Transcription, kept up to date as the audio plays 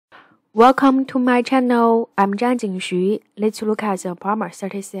Welcome to my channel. I'm Zhang Jingxu. Let's look at the problem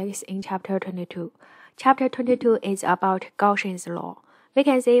 36 in chapter 22. Chapter 22 is about Gaussian's law. We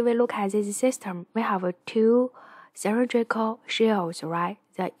can see we look at this system. We have two cylindrical shells, right?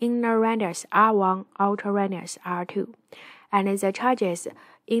 The inner radius R1, outer radius R2. And the charges,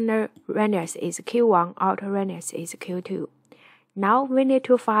 inner radius is Q1, outer radius is Q2. Now we need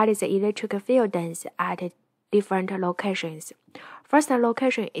to find the electric field density at different locations. First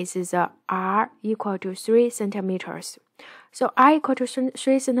location is the R equal to 3 centimeters. So R equal to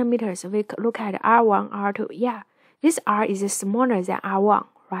 3 centimeters, we look at R1, R2. Yeah, this R is smaller than R1,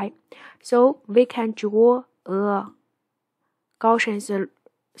 right? So we can draw a Gaussian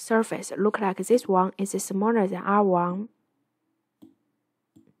surface. Look like this one is smaller than R1.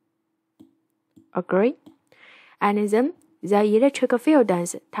 Agree? And then the electric field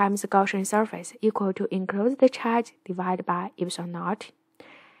density times Gaussian surface equal to enclosed charge divided by epsilon naught.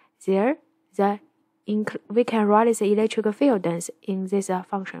 There, we can write the electric field density in this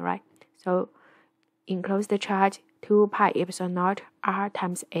function, right? So, enclosed charge 2 pi epsilon naught R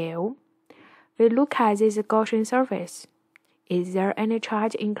times L. We look at this Gaussian surface. Is there any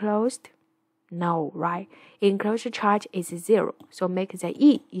charge enclosed? No, right? Enclosed charge is 0, so make the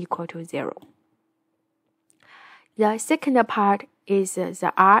E equal to 0. The second part is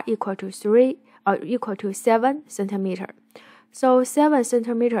the R equal to 7 centimeter. So 7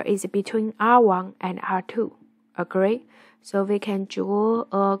 centimeter is between R1 and R2. Agree? So we can draw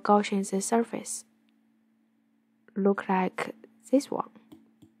a Gaussian surface. Look like this one.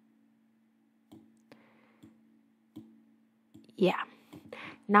 Yeah.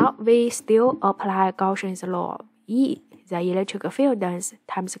 Now we still apply Gaussian's law. E, the electric field density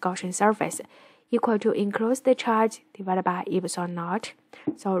times Gaussian surface, equal to enclosed charge divided by epsilon naught.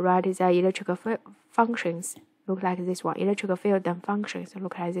 So write the electric functions. Look like this one. Electric field functions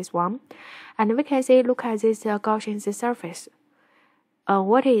look like this one. And we can see, look at this Gaussian surface.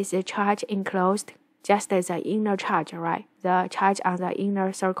 What is the charge enclosed? Just the inner charge, right? The charge on the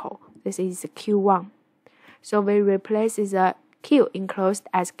inner circle. This is Q1. So we replace the Q enclosed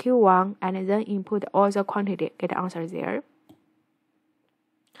as Q1 and then input all the quantity, get the answer there.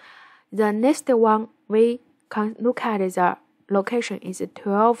 The next one, we can look at the location is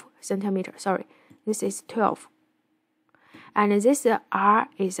 12 centimeters. Sorry, this is 12. And this R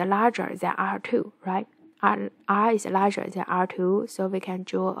is larger than R2, right? R is larger than R2, so we can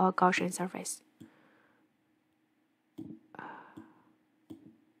draw a Gaussian surface.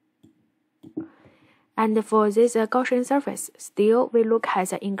 And for this Gaussian surface, still we look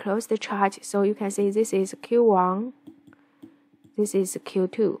at the enclosed charge. So you can see this is Q1, this is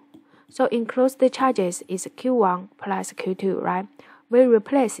Q2. So enclosed charges is Q1 plus Q2, right? We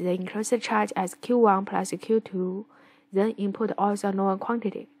replace the enclosed charge as Q1 plus Q2, then input all the known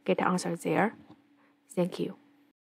quantity, get the answer there. Thank you.